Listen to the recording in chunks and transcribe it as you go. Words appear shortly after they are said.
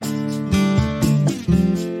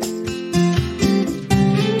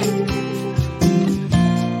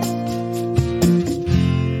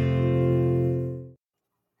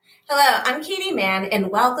Amen, and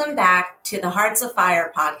welcome back to the Hearts of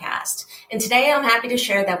Fire podcast. And today I'm happy to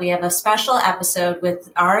share that we have a special episode with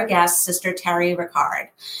our guest, Sister Terry Ricard.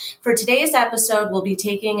 For today's episode, we'll be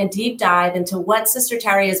taking a deep dive into what Sister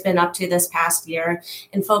Terry has been up to this past year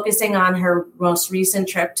and focusing on her most recent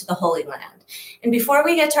trip to the Holy Land. And before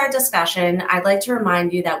we get to our discussion, I'd like to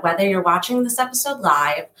remind you that whether you're watching this episode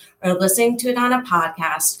live or listening to it on a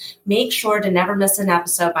podcast, make sure to never miss an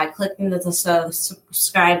episode by clicking the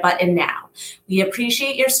subscribe button now. We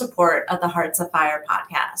appreciate your support of the Hearts of Fire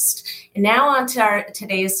podcast. And now on to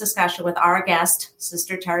today's discussion with our guest,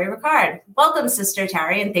 Sister Terry Ricard. Welcome, Sister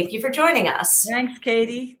Terry, and thank you for joining us. Thanks,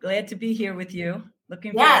 Katie. Glad to be here with you.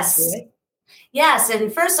 Looking forward to it. Yes.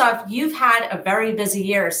 And first off, you've had a very busy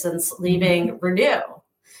year since leaving Renew.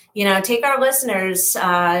 You know, take our listeners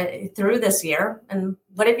through this year. And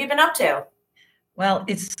what have you been up to? Well,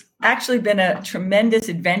 it's actually been a tremendous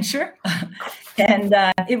adventure. And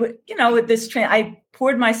I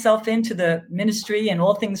poured myself into the ministry and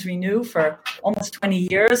all things Renew for almost 20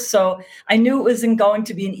 years. So I knew it wasn't going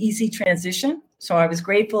to be an easy transition. So I was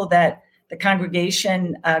grateful that the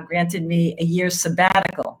congregation granted me a year's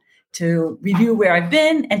sabbatical to review where I've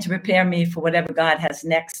been and to prepare me for whatever God has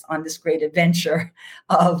next on this great adventure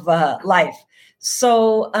of life.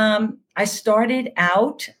 So I started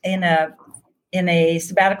out in a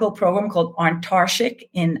sabbatical program called Antarshik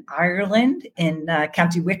in Ireland, in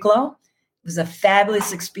County Wicklow. It was a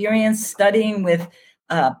fabulous experience studying with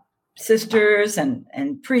sisters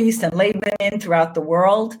and priests and lay women throughout the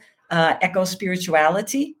world,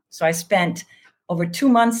 eco-spirituality. So I spent over 2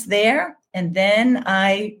 months there. And then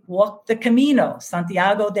I walked the Camino,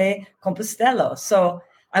 Santiago de Compostela. So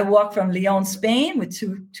I walked from Leon, Spain with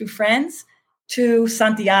two friends to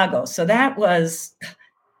Santiago. So that was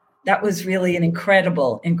really an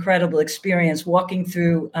incredible experience, walking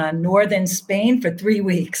through northern Spain for 3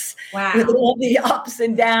 weeks. Wow. With all the ups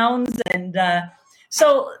and downs. And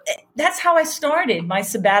so that's how I started my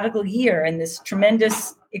sabbatical year, and this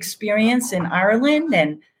tremendous experience in Ireland,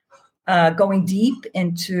 and going deep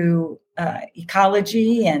into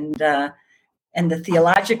ecology and the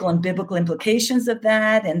theological and biblical implications of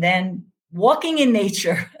that, and then walking in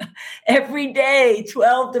nature every day,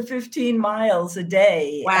 12 to 15 miles a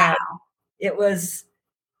day. Wow. It was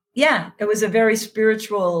a very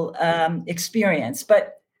spiritual experience.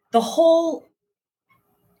 But the whole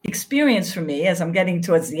experience for me, as I'm getting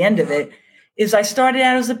towards the end of it, is I started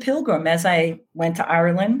out as a pilgrim as I went to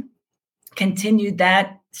Ireland, continued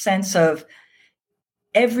that sense of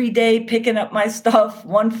every day picking up my stuff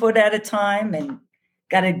 1 foot at a time, and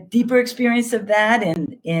got a deeper experience of that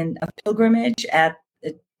in a pilgrimage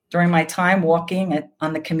during my time walking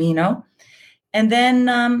on the Camino. And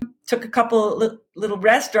then took a couple little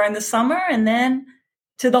rests during the summer, and then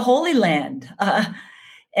to the Holy Land.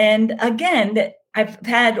 And again, I've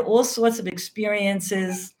had all sorts of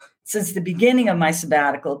experiences since the beginning of my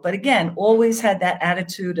sabbatical, but again, always had that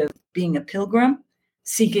attitude of being a pilgrim,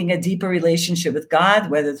 seeking a deeper relationship with God,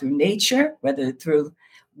 whether through nature, whether through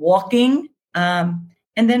walking, and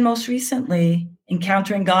then most recently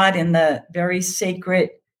encountering God in the very sacred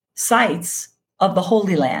sites of the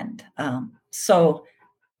Holy Land. So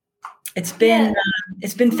it's been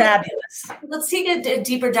fabulous. Let's take a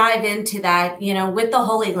deeper dive into that. You know, with the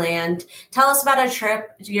Holy Land, tell us about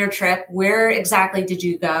your trip. Where exactly did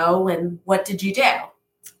you go, and what did you do?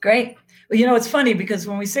 Great. Well, you know, it's funny because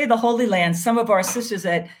when we say the Holy Land, some of our sisters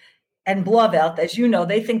at Blauvelt, as you know,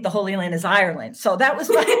 they think the Holy Land is Ireland. So that was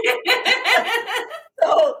my...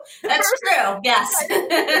 That's true. Yes. So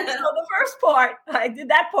the first part, I did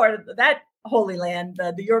that part of that Holy Land,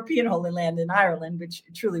 the European Holy Land in Ireland, which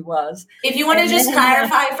it truly was. If you want to just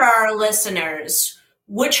clarify for our listeners,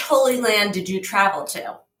 which Holy Land did you travel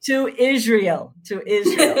to? To Israel. So,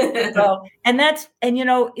 the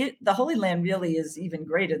Holy Land really is even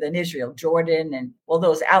greater than Israel, Jordan, and all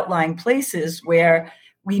those outlying places where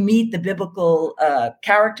we meet the biblical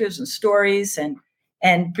characters and stories, and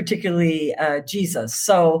particularly Jesus.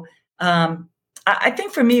 So I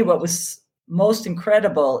think for me, what was most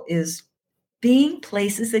incredible is being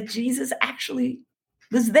places that Jesus actually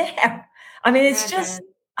was there. I mean,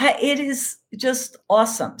 it is just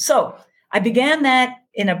awesome. So I began that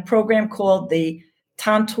in a program called the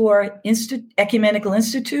Tantor Ecumenical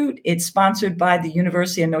Institute. It's sponsored by the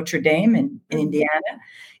University of Notre Dame in Indiana.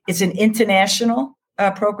 It's an international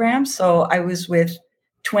program. So I was with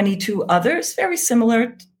 22 others, very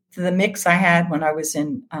similar to the mix I had when I was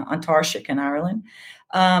in Antarshik in Ireland.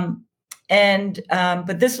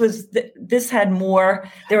 But this had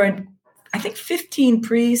more. There were, I think, 15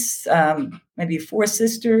 priests, maybe 4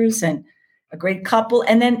 sisters, and a great couple.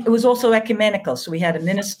 And then it was also ecumenical. So we had a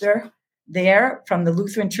minister there from the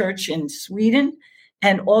Lutheran Church in Sweden,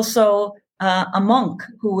 and also a monk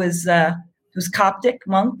who was Coptic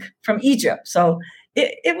monk from Egypt. So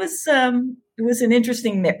it was an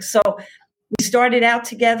interesting mix. So we started out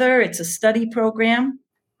together. It's a study program.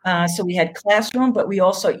 So we had classroom, but we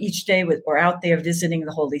also each day were out there visiting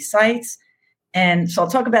the holy sites. And so I'll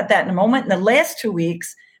talk about that in a moment. And the last 2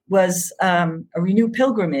 weeks was a renewed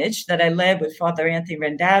pilgrimage that I led with Father Anthony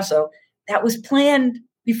Rendazzo that was planned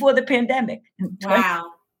before the pandemic. Wow.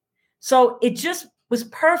 So it just was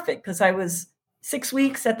perfect because I was 6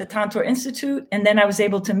 weeks at the Tantor Institute, and then I was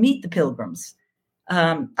able to meet the pilgrims.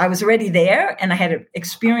 I was already there, and I had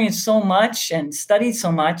experienced so much and studied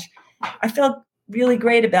so much. I felt really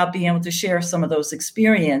great about being able to share some of those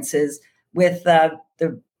experiences with the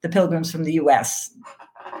pilgrims from the U.S.,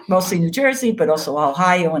 mostly New Jersey, but also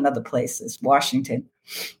Ohio and other places, Washington.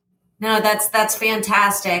 No, that's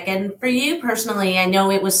fantastic. And for you personally, I know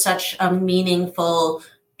it was such a meaningful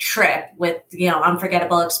trip with,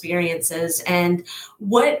 unforgettable experiences. And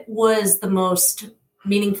what was the most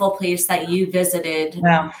meaningful place that you visited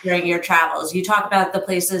during your travels? You talk about the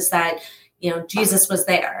places that, Jesus was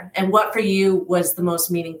there. And what for you was the most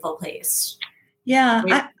meaningful place? Yeah,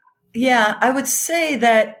 I would say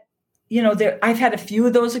that, I've had a few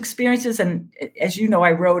of those experiences. And as you know,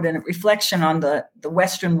 I wrote a reflection on the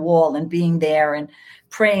Western Wall and being there and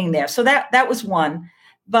praying there. So that was one.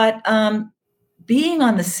 But being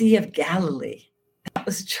on the Sea of Galilee, that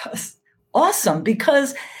was just awesome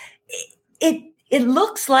because it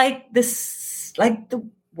looks like this,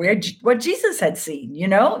 what Jesus had seen.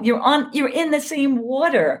 You're in the same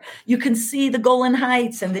water. You can see the Golan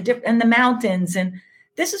Heights and the mountains, and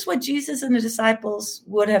this is what Jesus and the disciples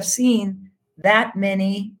would have seen that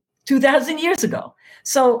many 2,000 years ago.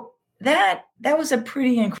 So that was a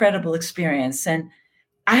pretty incredible experience, and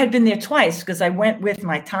I had been there twice because I went with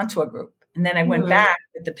my Tantor group, and then I went back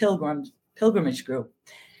with the pilgrimage group.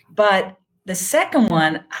 But the second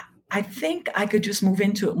one, I think I could just move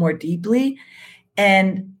into it more deeply.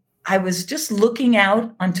 And I was just looking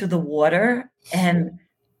out onto the water, and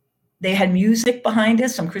they had music behind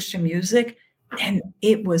us, some Christian music. And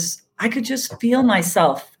I could just feel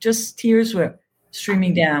myself, just tears were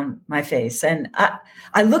streaming down my face. And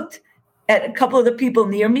I looked at a couple of the people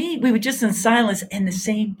near me. We were just in silence, and the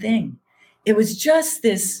same thing. It was just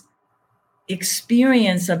this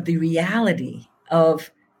experience of the reality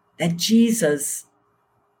of that Jesus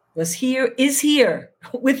is here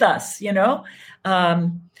with us,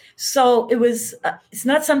 So it was, it's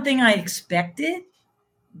not something I expected,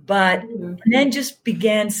 but then just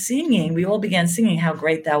began singing. We all began singing How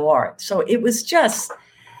Great Thou Art. So it was just,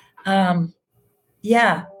 So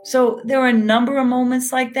there were a number of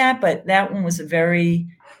moments like that, but that one was a very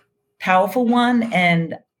powerful one.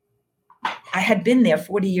 And I had been there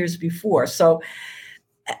 40 years before. So,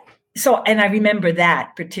 and I remember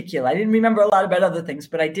that particular. I didn't remember a lot about other things,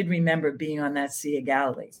 but I did remember being on that Sea of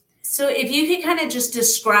Galilee. So if you could kind of just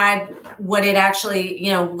describe what it actually,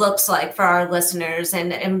 looks like for our listeners.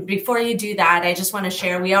 And before you do that, I just want to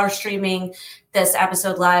share, we are streaming this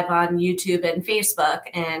episode live on YouTube and Facebook.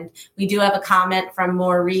 And we do have a comment from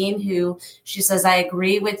Maureen she says, I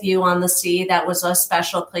agree with you on the sea. That was a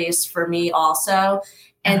special place for me also.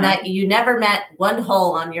 And that you never met one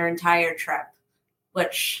hole on your entire trip,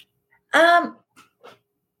 which... I'm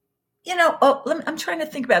trying to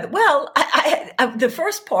think about it. Well, I the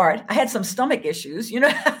first part, I had some stomach issues,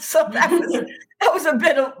 so that was a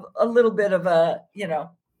little bit of a, and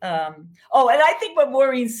I think what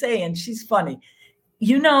Maureen's saying, she's funny.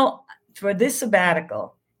 For this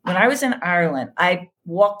sabbatical, when I was in Ireland, I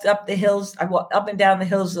walked up the hills. I walked up and down the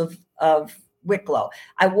hills of Wicklow.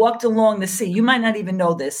 I walked along the sea. You might not even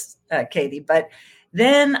know this, Katie, but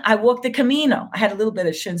then I walked the Camino. I had a little bit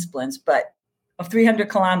of shin splints, but of 300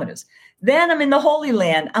 kilometers. Then I'm in the Holy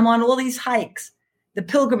Land. I'm on all these hikes, the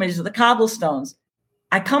pilgrimages, the cobblestones.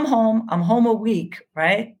 I come home. I'm home a week,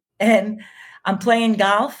 right? And I'm playing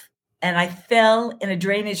golf, and I fell in a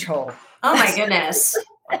drainage hole. Oh, my goodness.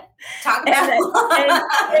 Talk about and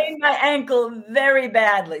sprained my ankle very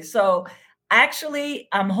badly. So actually,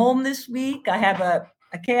 I'm home this week. I have a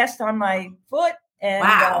cast on my foot and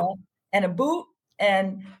a boot.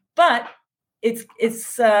 But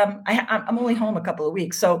I'm only home a couple of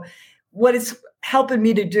weeks. So what it's helping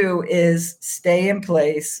me to do is stay in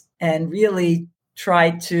place and really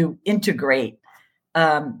try to integrate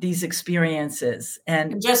these experiences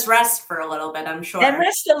and just rest for a little bit, I'm sure. And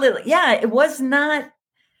rest a little. Yeah, it was not,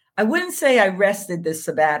 I wouldn't say I rested this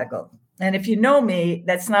sabbatical. And if you know me,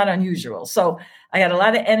 that's not unusual. So I had a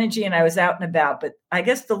lot of energy and I was out and about, but I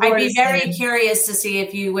guess the Lord I'd be is very saying, curious to see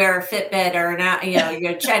if you wear a Fitbit or not,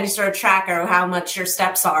 any sort of tracker, how much your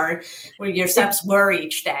steps are, where your steps were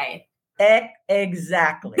each day.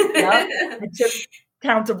 Exactly. Yep. I took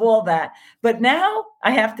count of all that. But now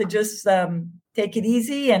I have to just take it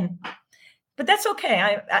easy, but that's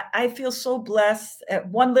okay. I feel so blessed. At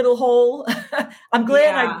one little hole, I'm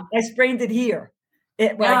glad I sprained it here.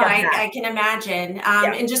 I can imagine.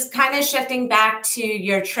 And just kind of shifting back to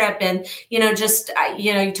your trip and,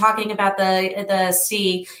 talking about the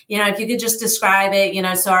sea, if you could just describe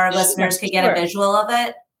it, so our listeners could get a visual of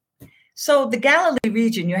it. So the Galilee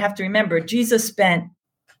region, you have to remember, Jesus spent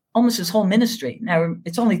almost his whole ministry. Now,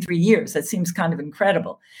 it's only 3 years. That seems kind of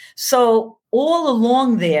incredible. So all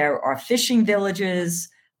along there are fishing villages.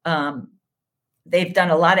 They've done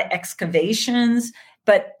a lot of excavations,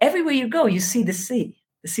 but everywhere you go, you see the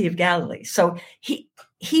Sea of Galilee. So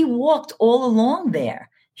he walked all along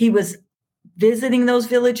there. He was visiting those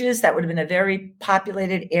villages. That would have been a very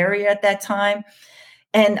populated area at that time.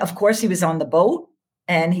 And of course, he was on the boat,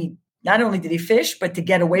 and he not only did he fish, but to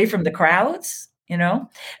get away from the crowds,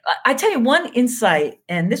 I tell you one insight,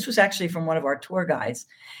 and this was actually from one of our tour guides.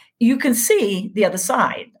 You can see the other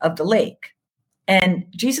side of the lake. And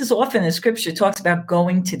Jesus often in scripture talks about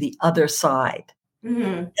going to the other side.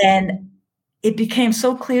 Mm-hmm. And it became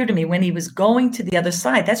so clear to me when he was going to the other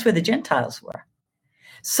side, that's where the Gentiles were.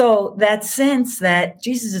 So that sense that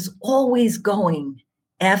Jesus is always going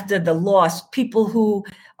after the lost, people who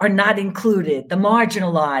are not included, the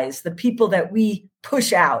marginalized, the people that we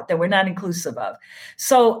push out, that we're not inclusive of.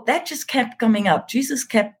 So that just kept coming up.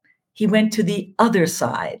 He went to the other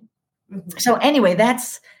side. Mm-hmm. So anyway,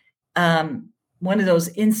 that's one of those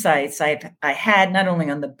insights I had, not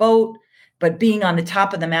only on the boat, but being on the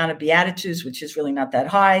top of the Mount of Beatitudes, which is really not that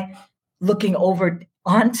high, looking over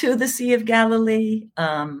onto the Sea of Galilee,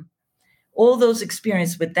 all those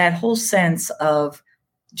experiences with that whole sense of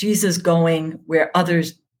Jesus going where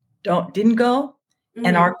others didn't go, mm-hmm.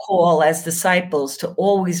 and our call as disciples to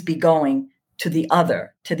always be going to the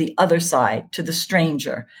other side, to the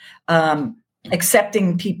stranger,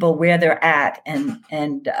 accepting people where they're at,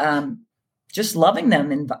 and just loving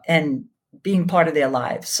them and being part of their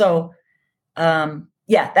lives. So,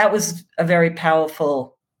 that was a very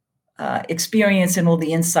powerful experience, and all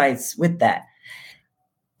the insights with that.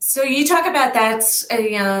 So you talk about that,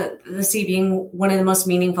 the sea being one of the most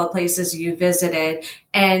meaningful places you visited,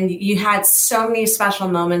 and you had so many special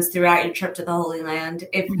moments throughout your trip to the Holy Land.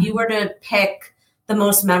 If mm-hmm. you were to pick the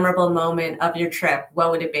most memorable moment of your trip,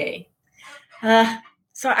 what would it be?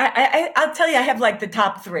 So I'll tell you, I have like the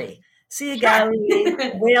top 3. Sea of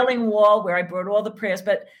Galilee, Wailing Wall, where I brought all the prayers.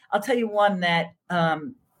 But I'll tell you one that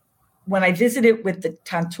when I visited with the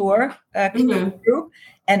Tantor mm-hmm. group,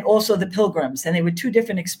 and also the pilgrims, and they were 2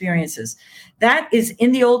 different experiences. That is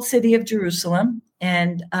in the old city of Jerusalem,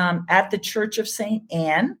 and at the Church of St.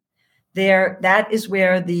 Anne. That is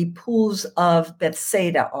where the pools of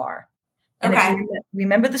Bethsaida are. And if you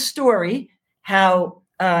remember the story, how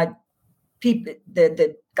the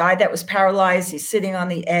guy that was paralyzed, he's sitting on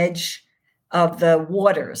the edge of the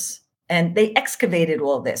waters, and they excavated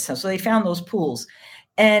all this. So they found those pools.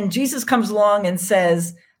 And Jesus comes along and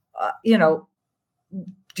says,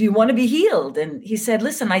 do you want to be healed? And he said,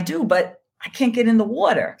 listen, I do, but I can't get in the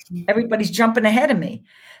water. Everybody's jumping ahead of me.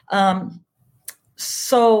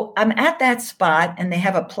 So I'm at that spot, and they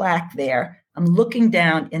have a plaque there. I'm looking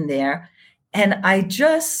down in there, and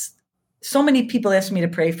so many people asked me to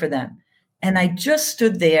pray for them. And I just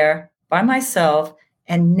stood there by myself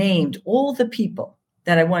and named all the people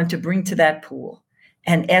that I wanted to bring to that pool,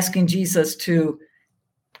 and asking Jesus to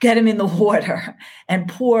get him in the water and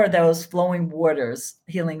pour those flowing waters,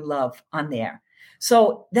 healing love on there.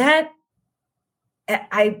 So that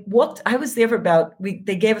I was there for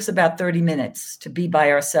they gave us about 30 minutes to be by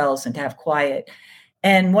ourselves and to have quiet.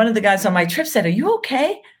 And one of the guys on my trip said, "Are you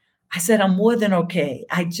okay?" I said, "I'm more than okay."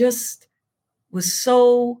 I just was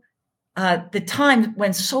so, the time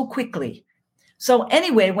went so quickly. So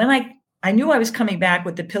anyway, when I knew I was coming back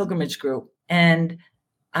with the pilgrimage group, and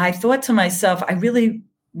I thought to myself, I really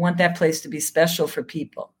want that place to be special for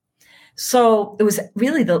people. So it was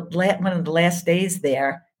really one of the last days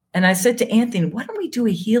there. And I said to Anthony, why don't we do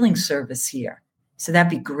a healing service here? So that'd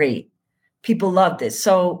be great. People loved it.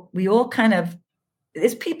 So we all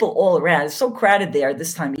there's people all around. It's so crowded there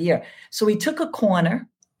this time of year. So we took a corner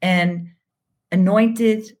and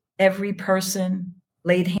anointed every person,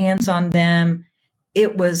 laid hands on them.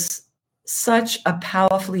 It was such a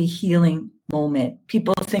powerfully healing moment.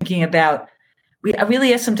 People thinking about, I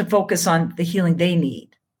really asked them to focus on the healing they need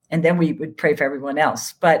And then we would pray for everyone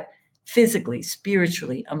else, but physically,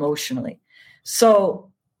 spiritually, emotionally.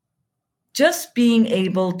 So just being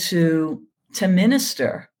able to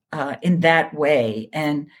minister in that way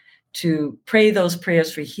and to pray those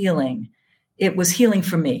prayers for healing, it was healing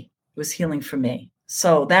for me. It was healing for me.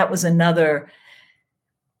 So that was another,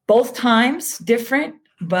 both times different,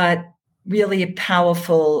 but really a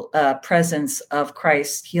powerful presence of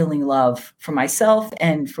Christ's healing love for myself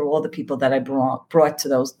and for all the people that I brought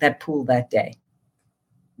to that pool that day.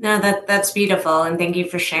 No, that's beautiful. And thank you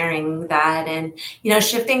for sharing that. And,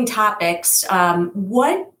 shifting topics,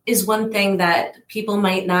 what is one thing that people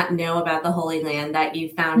might not know about the Holy Land that you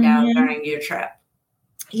found out during your trip?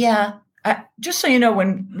 Yeah. Just so you know,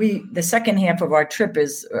 the second half of our trip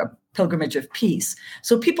is a pilgrimage of peace.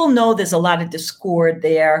 So people know there's a lot of discord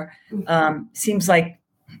there. Seems like,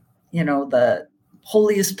 the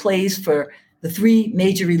holiest place for the three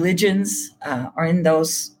major religions are in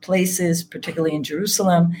those places, particularly in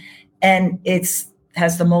Jerusalem, and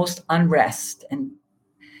has the most unrest. And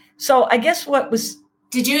so I guess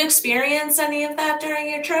did you experience any of that during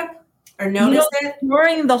your trip or notice it?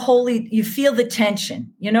 During the holy, you feel the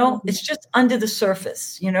tension, it's just under the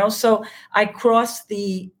surface, So I crossed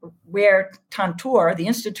where Tantur, the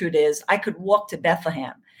Institute is, I could walk to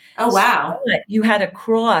Bethlehem. Oh, wow. So you had to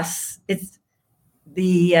cross,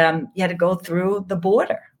 you had to go through the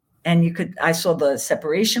border, and I saw the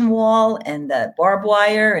separation wall and the barbed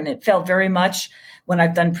wire, and it felt very much, when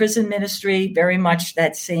I've done prison ministry, very much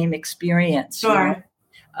that same experience. Sure.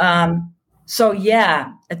 So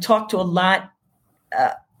yeah, I talked to a lot.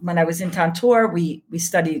 When I was in Tantur, we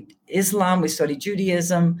studied Islam, we studied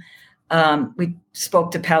Judaism. We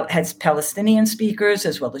spoke to Palestinian speakers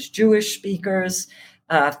as well as Jewish speakers,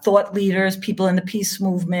 thought leaders, people in the peace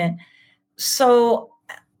movement. So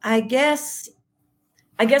I guess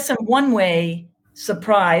in one way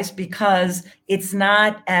surprised, because it's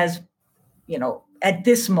not as, at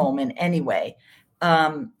this moment anyway,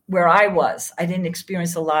 where I didn't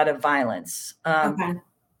experience a lot of violence. Okay.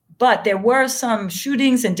 But there were some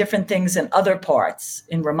shootings and different things in other parts,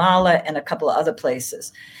 in Ramallah and a couple of other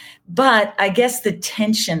places. But I guess the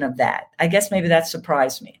tension of that, maybe that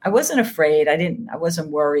surprised me. I wasn't afraid. I wasn't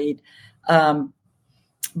worried.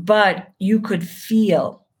 But you could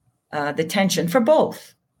feel the tension for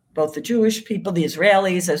both the Jewish people, the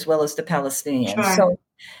Israelis, as well as the Palestinians. Sure. So,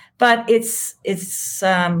 but it's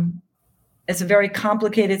a very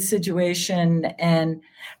complicated situation. And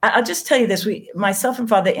I'll just tell you this: myself and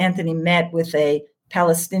Father Anthony met with a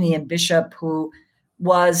Palestinian bishop who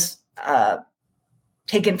was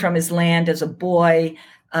taken from his land as a boy,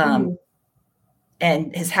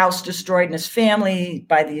 and his house destroyed and his family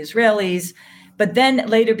by the Israelis. But then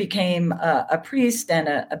later became a priest and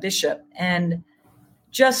a bishop, and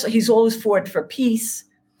he's always fought for peace.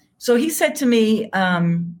 So he said to me,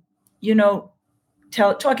 talking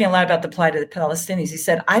a lot about the plight of the Palestinians, he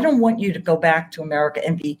said, I don't want you to go back to America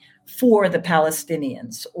and be for the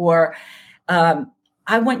Palestinians, or I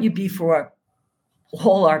want you to be for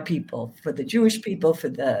all our people, for the Jewish people, for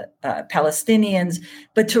the Palestinians,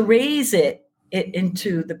 but to raise it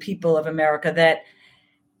into the people of America that,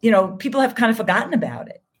 people have kind of forgotten about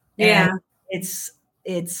it. Yeah. And it's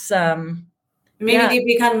maybe they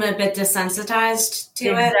become a bit desensitized to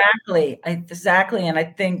it. Exactly. And I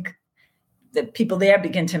think that people there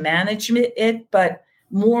begin to manage it, but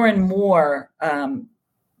more and more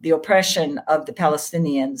the oppression of the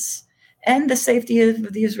Palestinians and the safety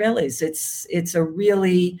of the Israelis. It's a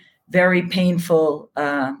really very painful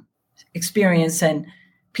experience, and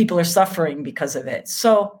people are suffering because of it.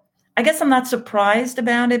 So I guess I'm not surprised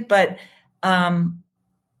about it, but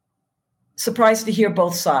surprised to hear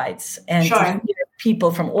both sides and Sure. to hear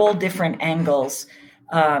people from all different angles,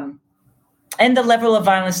 and the level of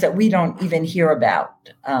violence that we don't even hear about,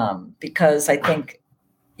 because I think,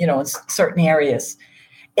 in certain areas.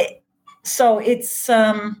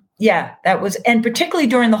 That was, and particularly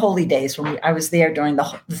during the holy days, when I was there during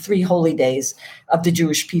the 3 holy days of the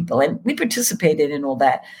Jewish people, and we participated in all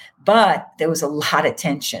that, but there was a lot of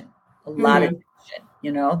tension, of tension.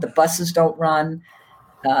 The buses don't run,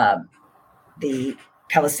 the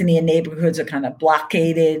Palestinian neighborhoods are kind of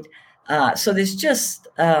blockaded. So there's just,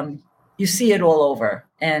 you see it all over.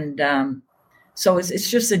 And so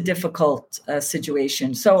it's just a difficult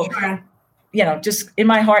situation. So, Sure. Just in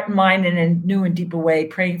my heart and mind, in a new and deeper way,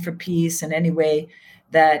 praying for peace in any way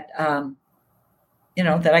that,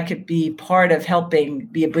 that I could be part of helping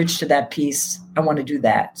be a bridge to that peace. I want to do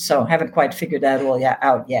that. So haven't quite figured that all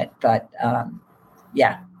out yet, but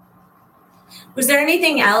yeah. Was there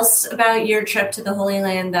anything else about your trip to the Holy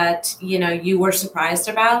Land that, you were surprised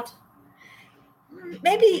about?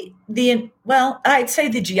 Maybe I'd say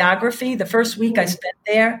the geography. The first week I spent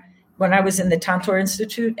there when I was in the Tantor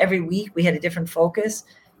Institute, every week we had a different focus.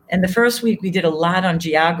 And the first week we did a lot on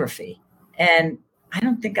geography. And I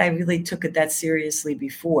don't think I really took it that seriously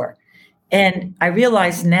before. And I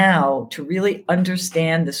realize now to really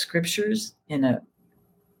understand the scriptures in a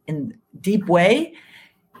deep way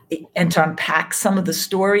and to unpack some of the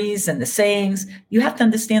stories and the sayings, you have to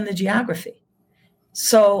understand the geography.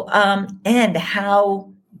 So, and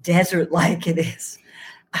how desert-like it is.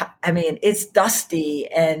 I mean, it's dusty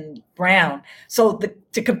and brown. So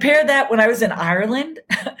to compare that when I was in Ireland,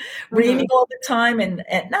 raining all the time and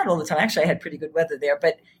not all the time, actually I had pretty good weather there,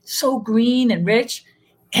 but so green and rich.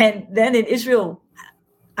 And then in Israel,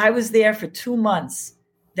 I was there for 2 months.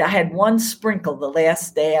 I had one sprinkle the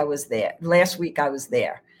last week I was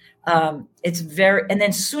there. And then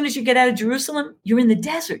as soon as you get out of Jerusalem, you're in the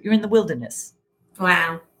desert, you're in the wilderness.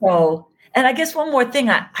 Wow. So, and I guess one more thing,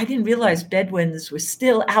 I didn't realize Bedouins were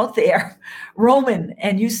still out there roaming,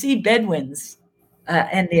 and you see Bedouins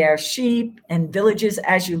and their sheep and villages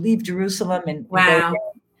as you leave Jerusalem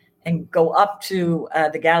and go up to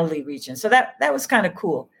the Galilee region. So that was kind of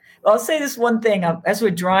cool. Well, I'll say this one thing, as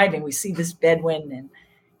we're driving, we see this Bedouin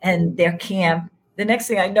and their camp. The next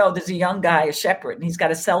thing I know, there's a young guy, a shepherd, and he's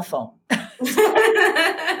got a cell phone.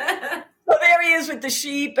 So there he is with the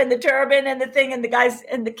sheep and the turban and the thing, and the guys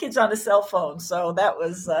and the kids on the cell phone. So that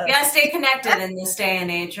was. You gotta stay connected in this day and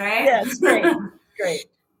age, right? Yeah, it's great. Great.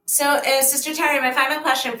 So, Sister Terry, my final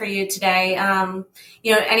question for you today.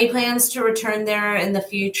 Any plans to return there in the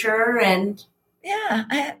future? And yeah,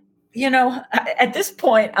 at this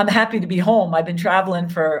point, I'm happy to be home. I've been traveling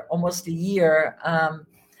for almost a year.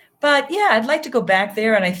 But yeah, I'd like to go back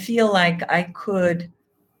there, and I feel like I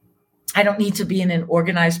don't need to be in an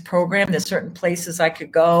organized program. There's certain places I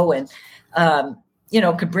could go and,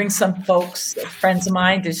 could bring some folks, friends of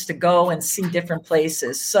mine, just to go and see different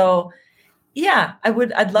places. So yeah,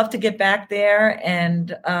 I'd love to get back there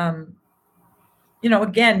and,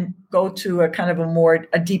 again, go to a kind of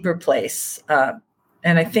a deeper place.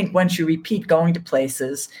 And I think once you repeat going to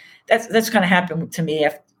places, that's kind of happened to me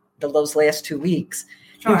after those last 2 weeks.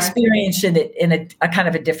 Sure. You experience it in a kind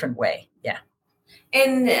of a different way. Yeah.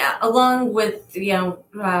 And along with,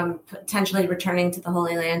 potentially returning to the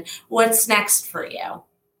Holy Land, what's next for you?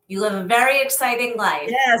 You live a very exciting life.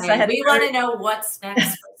 Yes. We want to know what's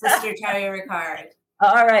next for Sister Terry Ricard.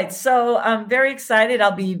 All right. So I'm very excited.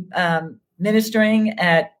 I'll be ministering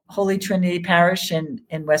at Holy Trinity Parish in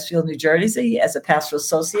Westfield, New Jersey as a pastoral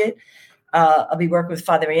associate. I'll be working with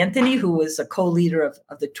Father Anthony, who was a co-leader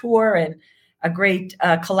of the tour and a great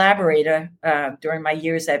collaborator during my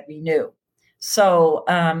years at Renew. So,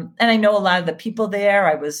 and I know a lot of the people there.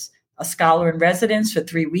 I was a scholar in residence for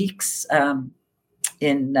 3 weeks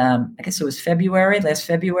in, I guess it was last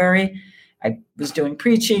February. I was doing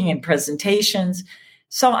preaching and presentations.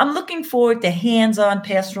 So I'm looking forward to hands-on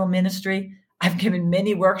pastoral ministry. I've given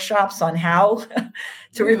many workshops on how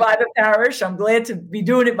to revive a parish. I'm glad to be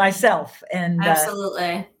doing it myself and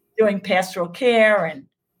absolutely doing pastoral care and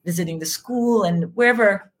visiting the school and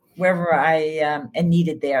wherever I am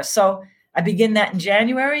needed there. So I begin that in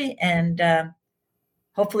January, and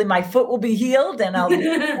hopefully my foot will be healed, and I'll be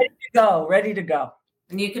ready to go.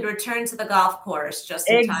 And you could return to the golf course just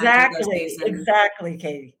in time. Exactly,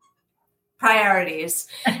 Katie. Priorities.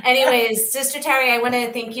 Anyways, Sister Terry, I want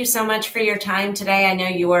to thank you so much for your time today. I know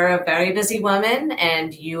you are a very busy woman,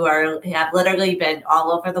 and you have literally been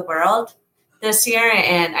all over the world this year,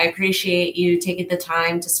 and I appreciate you taking the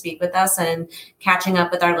time to speak with us and catching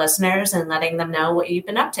up with our listeners and letting them know what you've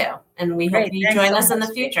been up to. And we hope you join us in the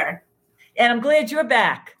future. And I'm glad you're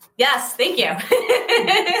back. Yes, thank you.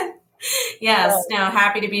 Yes,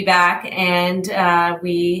 happy to be back, and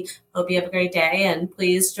we hope you have a great day, and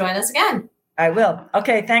please join us again. I will.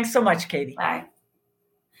 Okay, thanks so much, Katie. Bye.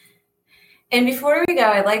 And before we go,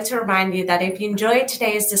 I'd like to remind you that if you enjoyed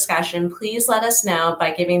today's discussion, please let us know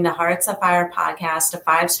by giving the Hearts of Fire podcast a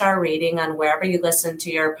 5-star rating on wherever you listen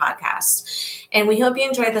to your podcasts. And we hope you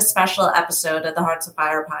enjoyed this special episode of the Hearts of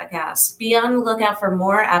Fire podcast. Be on the lookout for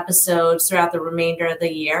more episodes throughout the remainder of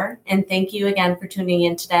the year. And thank you again for tuning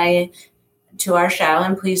in today to our show.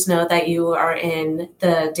 And please know that you are in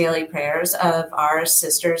the daily prayers of our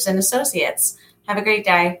sisters and associates. Have a great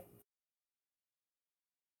day.